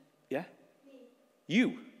 Yeah? Me.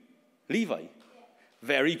 You? Levi? Yeah.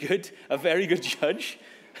 Very good. A very good judge.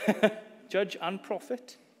 Judge and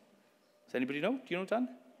prophet. Does anybody know? Do you know, Dan?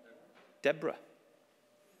 Deborah.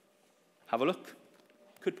 Have a look.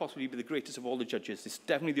 Could possibly be the greatest of all the judges. It's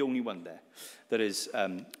definitely the only one there that is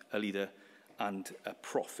a leader and a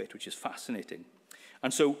prophet, which is fascinating.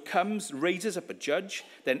 And so raises up a judge,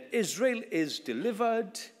 then Israel is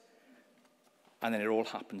delivered, and then it all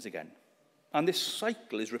happens again. And this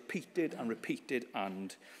cycle is repeated and repeated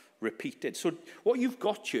and repeated. So what you've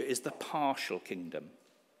got here is the partial kingdom.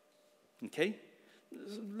 Okay?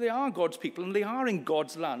 They are God's people, and they are in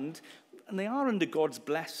God's land, and they are under God's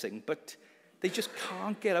blessing, but they just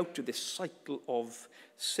can't get out of this cycle of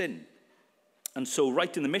sin. And so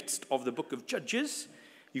right in the midst of the book of Judges,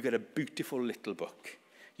 you get a beautiful little book.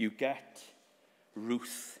 You get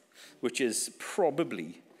Ruth, which is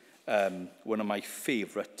probably one of my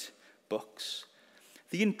favorite books.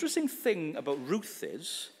 The interesting thing about Ruth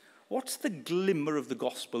is, what's the glimmer of the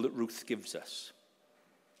gospel that Ruth gives us?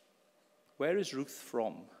 Where is Ruth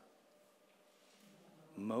from?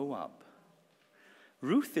 Moab.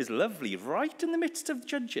 Ruth is lovely, right in the midst of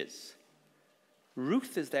Judges.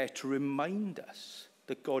 Ruth is there to remind us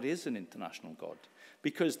that God is an international God,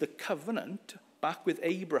 because the covenant back with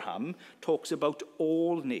Abraham talks about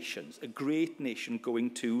all nations, a great nation going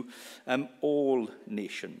to all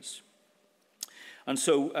nations. And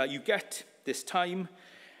so you get this time.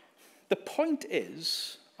 The point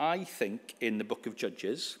is, I think, in the book of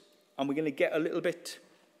Judges, and we're going to get a little bit,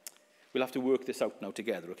 we'll have to work this out now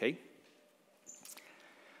together, okay?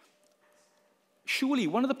 Surely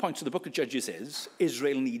one of the points of the book of Judges is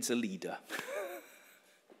Israel needs a leader.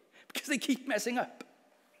 Because they keep messing up.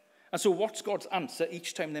 And so what's God's answer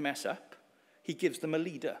each time they mess up? He gives them a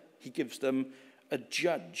leader. He gives them a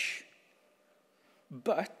judge.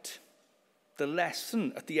 But the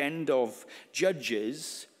lesson at the end of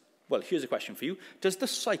Judges, well, here's a question for you. Does the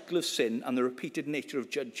cycle of sin and the repeated nature of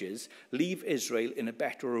Judges leave Israel in a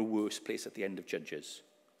better or a worse place at the end of Judges?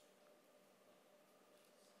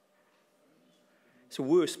 It's a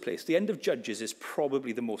worse place. The end of Judges is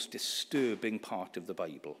probably the most disturbing part of the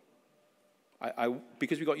Bible.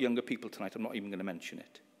 Because we've got younger people tonight, I'm not even going to mention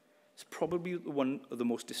it. It's probably one of the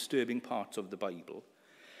most disturbing parts of the Bible.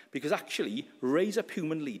 Because actually, raise up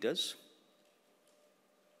human leaders.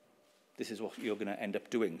 This is what you're going to end up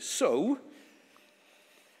doing. So,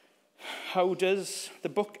 how does the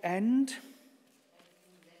book end?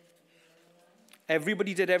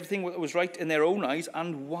 Everybody did everything that was right in their own eyes,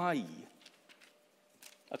 and why?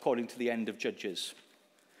 According to the end of Judges.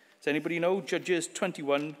 Does anybody know? Judges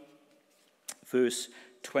 21, verse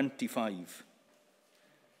 25.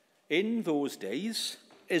 In those days,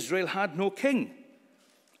 Israel had no king.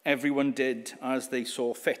 Everyone did as they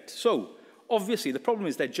saw fit. So, obviously, the problem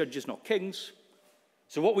is they're judges, not kings.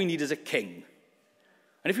 So what we need is a king.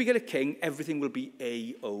 And if we get a king, everything will be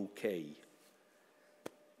A-OK.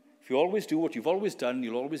 If you always do what you've always done,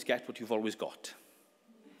 you'll always get what you've always got.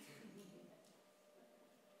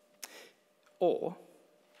 Or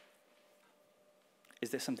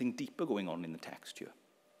is there something deeper going on in the text here?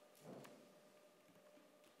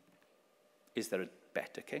 Is there a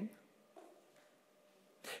better king?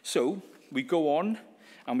 So we go on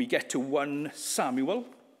and we get to 1 Samuel.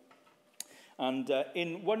 And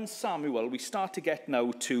in 1 Samuel, we start to get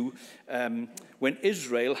now to when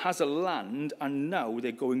Israel has a land and now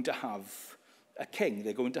they're going to have a king.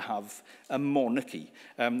 They're going to have a monarchy.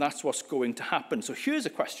 That's what's going to happen. So here's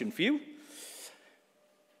a question for you.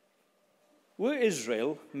 Were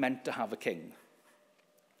Israel meant to have a king?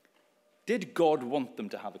 Did God want them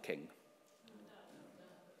to have a king?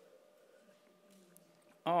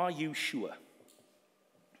 Are you sure?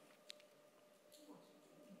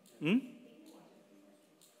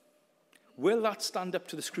 Will that stand up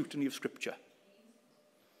to the scrutiny of Scripture?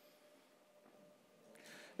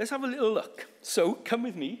 Let's have a little look. So come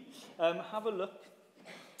with me. Have a look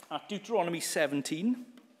at Deuteronomy 17.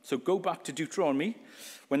 So go back to Deuteronomy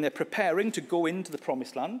when they're preparing to go into the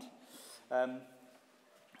promised land.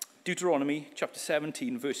 Deuteronomy chapter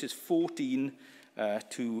 17, verses 14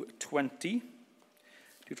 to 20.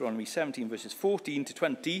 Deuteronomy 17, verses 14 to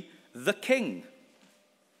 20. The king.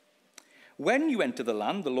 When you enter the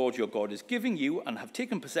land the Lord your God is giving you and have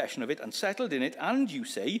taken possession of it and settled in it, and you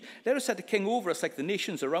say, let us set a king over us like the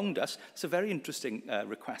nations around us. It's a very interesting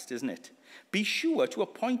request, isn't it? Be sure to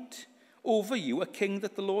appoint over you a king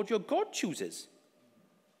that the Lord your God chooses.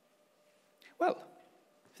 Well,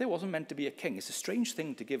 if there wasn't meant to be a king, it's a strange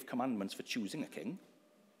thing to give commandments for choosing a king.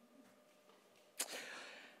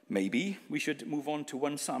 Maybe we should move on to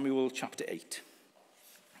 1 Samuel chapter 8.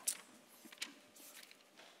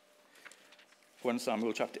 1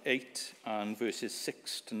 Samuel chapter 8 and verses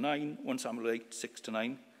 6 to 9. 1 Samuel 8, 6 to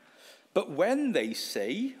 9. But when they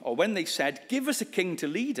said, give us a king to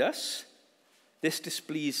lead us, this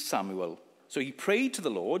displeased Samuel. So he prayed to the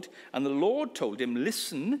Lord, and the Lord told him,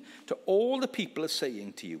 listen to all the people are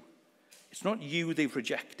saying to you. It's not you they've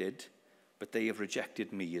rejected, but they have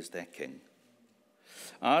rejected me as their king.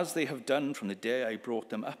 As they have done from the day I brought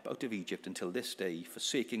them up out of Egypt until this day,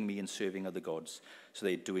 forsaking me and serving other gods, so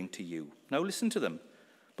they are doing to you. Now listen to them,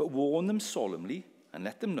 but warn them solemnly and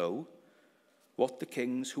let them know what the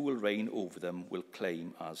kings who will reign over them will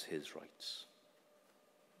claim as his rights.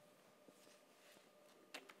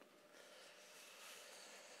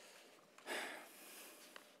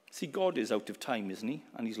 See, God is out of time, isn't he?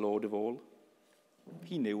 And he's Lord of all.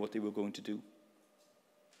 He knew what they were going to do.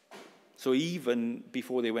 So even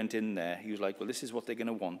before they went in there, he was like, well, this is what they're going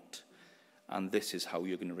to want, and this is how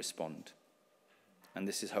you're going to respond. And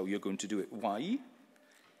this is how you're going to do it. Why?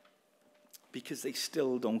 Because they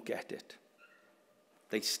still don't get it.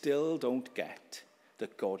 They still don't get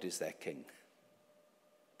that God is their king.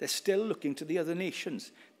 They're still looking to the other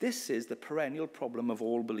nations. This is the perennial problem of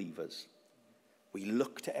all believers. We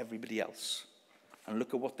look to everybody else and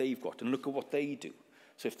look at what they've got and look at what they do.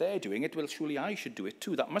 So if they're doing it, well, surely I should do it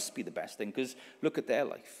too. That must be the best thing, because look at their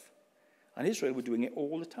life. And Israel were doing it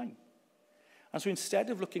all the time. And so instead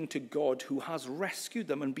of looking to God, who has rescued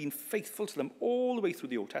them and been faithful to them all the way through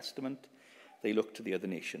the Old Testament, they look to the other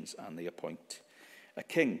nations and they appoint a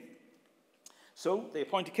king. So they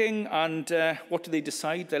appoint a king, and what do they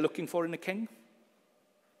decide they're looking for in a king?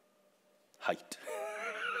 Height.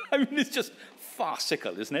 I mean, it's just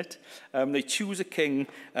farcical, isn't it? They choose a king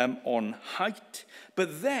on height,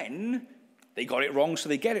 but then they got it wrong, so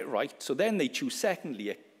they get it right. So then they choose, secondly,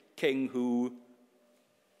 a king who,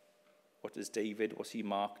 what's he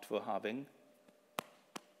marked for having?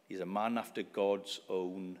 He's a man after God's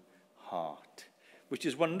own heart, which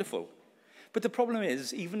is wonderful. But the problem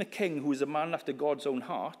is, even a king who is a man after God's own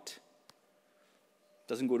heart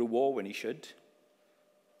doesn't go to war when he should,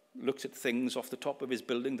 looks at things off the top of his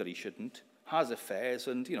building that he shouldn't, has affairs,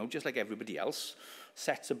 and, just like everybody else,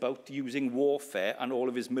 sets about using warfare and all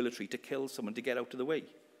of his military to kill someone to get out of the way.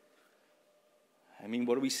 I mean,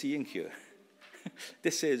 what are we seeing here?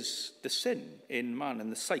 This is the sin in man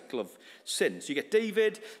and the cycle of sin. So you get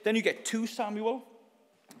David, then you get 2 Samuel.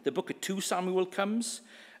 The book of 2 Samuel comes,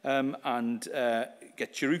 and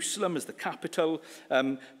get Jerusalem as the capital.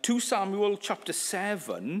 2 Samuel chapter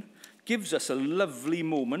 7 gives us a lovely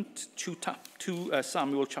moment. 2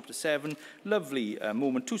 Samuel chapter 7, lovely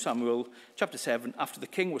moment. 2 Samuel chapter 7, after the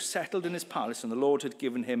king was settled in his palace and the Lord had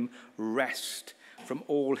given him rest from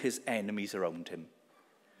all his enemies around him.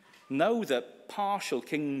 Now the partial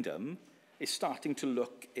kingdom is starting to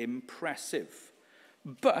look impressive.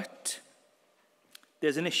 But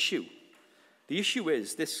there's an issue. The issue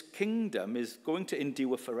is this kingdom is going to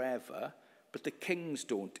endure forever, but the kings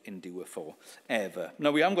don't endure forever.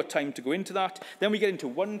 Now, we haven't got time to go into that. Then we get into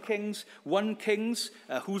 1 Kings. 1 Kings,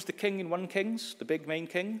 who's the king in 1 Kings? The big main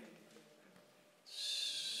king?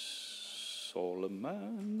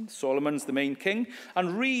 Solomon. Solomon's the main king.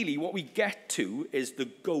 And really what we get to is the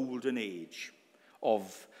golden age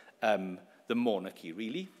of the monarchy,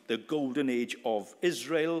 really. The golden age of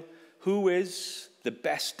Israel. Who is the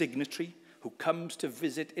best dignitary who comes to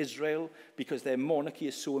visit Israel because their monarchy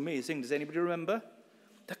is so amazing? Does anybody remember?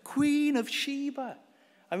 The Queen of Sheba.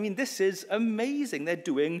 I mean, this is amazing. They're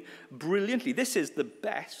doing brilliantly. This is the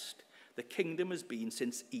best the kingdom has been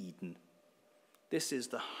since Eden. This is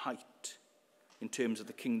the height in terms of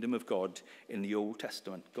the kingdom of God in the Old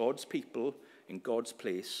Testament. God's people in God's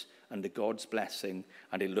place under God's blessing,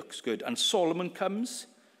 and it looks good. And Solomon comes.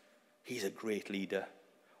 He's a great leader.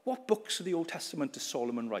 What books of the Old Testament does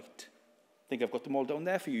Solomon write? I think I've got them all down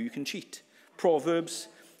there for you. You can cheat. Proverbs,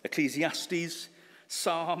 Ecclesiastes,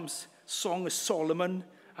 Psalms, Song of Solomon.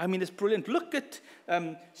 I mean, it's brilliant. Look at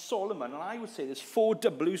Solomon, and I would say there's 4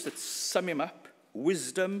 W's that sum him up: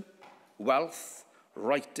 wisdom, wealth,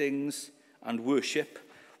 writings, and worship.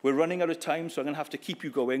 We're running out of time, so I'm going to have to keep you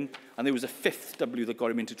going. And there was a 5th W that got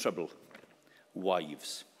him into trouble: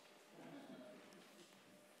 wives.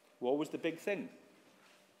 What was the big thing?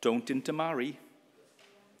 Don't intermarry.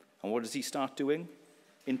 And what does he start doing?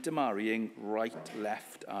 Intermarrying right,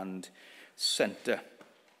 left, and centre.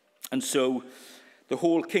 And so the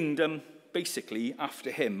whole kingdom, basically,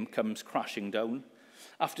 after him, comes crashing down.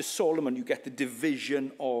 After Solomon, you get the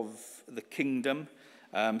division of the kingdom.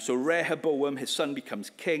 So Rehoboam, his son, becomes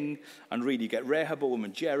king, and really you get Rehoboam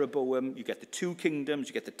and Jeroboam. You get the 2 kingdoms.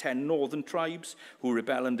 You get the 10 northern tribes who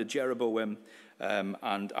rebel under Jeroboam.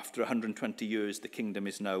 And after 120 years, the kingdom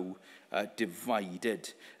is now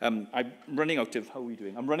divided. I'm running out of, how are we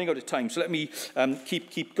doing? I'm running out of time, so let me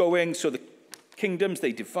keep going. So the kingdoms,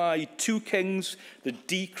 they divide. 2 kings, the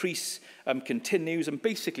decrease continues. And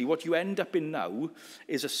basically what you end up in now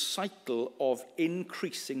is a cycle of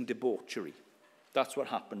increasing debauchery. That's what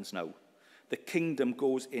happens now. The kingdom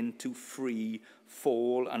goes into free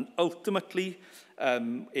fall. And ultimately,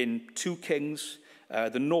 in 2 kings,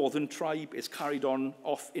 the northern tribe is carried on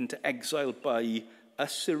off into exile by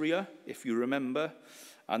Assyria, if you remember.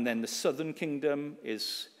 And then the southern kingdom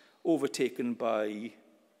is overtaken by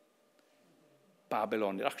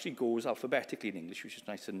Babylon. It actually goes alphabetically in English, which is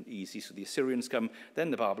nice and easy. So the Assyrians come,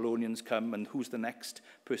 then the Babylonians come, and who's the next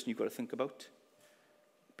person you've got to think about?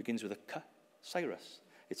 It begins with a K. Cyrus.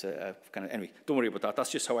 It's a kind of, anyway, don't worry about that.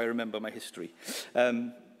 That's just how I remember my history.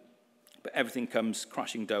 But everything comes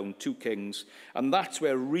crashing down, 2 kings. And that's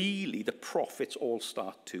where really the prophets all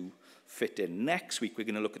start to fit in. Next week, we're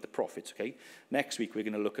going to look at the prophets, okay? Next week, we're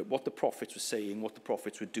going to look at what the prophets were saying, what the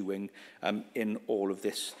prophets were doing in all of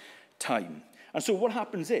this time. And so what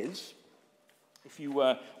happens is, if you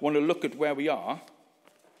want to look at where we are,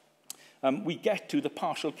 we get to the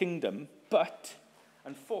partial kingdom, but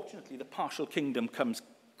unfortunately, the partial kingdom comes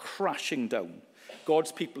crashing down.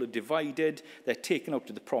 God's people are divided, they're taken out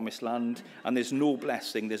to the promised land, and there's no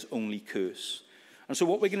blessing, there's only curse. And so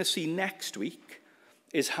what we're going to see next week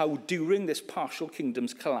is how during this partial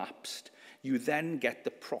kingdom's collapsed, you then get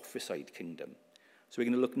the prophesied kingdom. So we're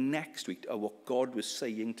going to look next week at what God was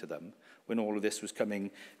saying to them when all of this was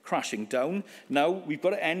coming crashing down. Now, we've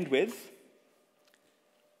got to end with,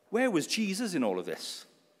 where was Jesus in all of this?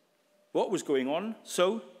 What was going on?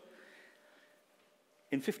 So,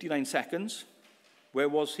 in 59 seconds, where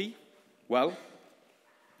was he? Well,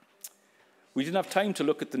 we didn't have time to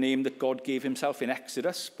look at the name that God gave himself in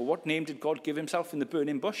Exodus, but what name did God give himself in the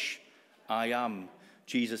burning bush? I am.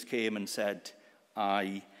 Jesus came and said,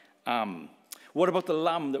 I am. What about the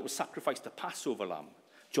lamb that was sacrificed, the Passover lamb?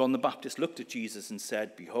 John the Baptist looked at Jesus and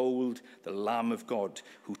said, behold, the Lamb of God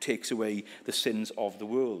who takes away the sins of the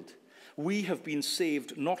world. We have been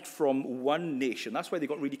saved not from one nation. That's why they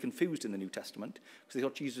got really confused in the New Testament, because they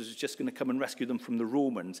thought Jesus was just going to come and rescue them from the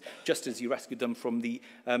Romans, just as he rescued them from the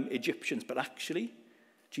Egyptians. But actually,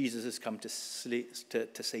 Jesus has come to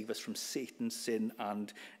save us from Satan, sin,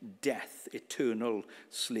 and death, eternal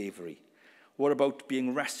slavery. What about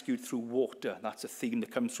being rescued through water? That's a theme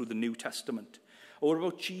that comes through the New Testament. Or what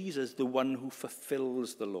about Jesus, the one who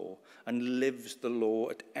fulfills the law and lives the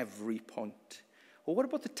law at every point? Or what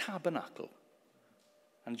about the tabernacle?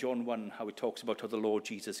 And John 1, how it talks about how the Lord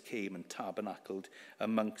Jesus came and tabernacled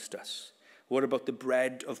amongst us. What about the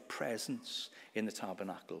bread of presence in the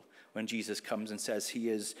tabernacle, when Jesus comes and says he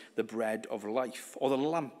is the bread of life? Or the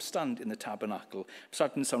lampstand in the tabernacle. I'm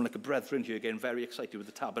starting to sound like a brethren here, again, very excited with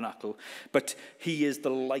the tabernacle. But he is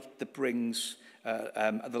the light that brings,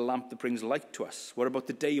 the lamp that brings light to us. What about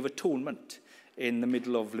the Day of Atonement in the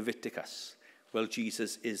middle of Leviticus? Well,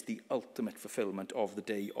 Jesus is the ultimate fulfillment of the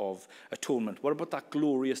Day of Atonement. What about that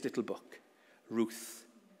glorious little book, Ruth?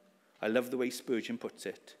 I love the way Spurgeon puts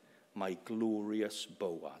it. My glorious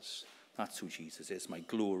Boaz. That's who Jesus is, my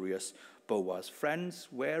glorious Boaz. Friends,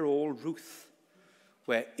 we're all Ruth.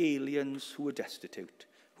 We're aliens who are destitute,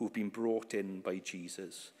 who've been brought in by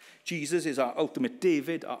Jesus. Jesus is our ultimate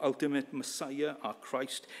David, our ultimate Messiah, our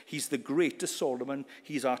Christ. He's the greatest Solomon.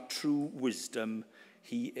 He's our true wisdom.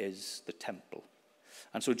 He is the temple.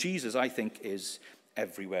 And so Jesus, I think, is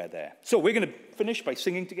everywhere there. So we're going to finish by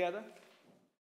singing together.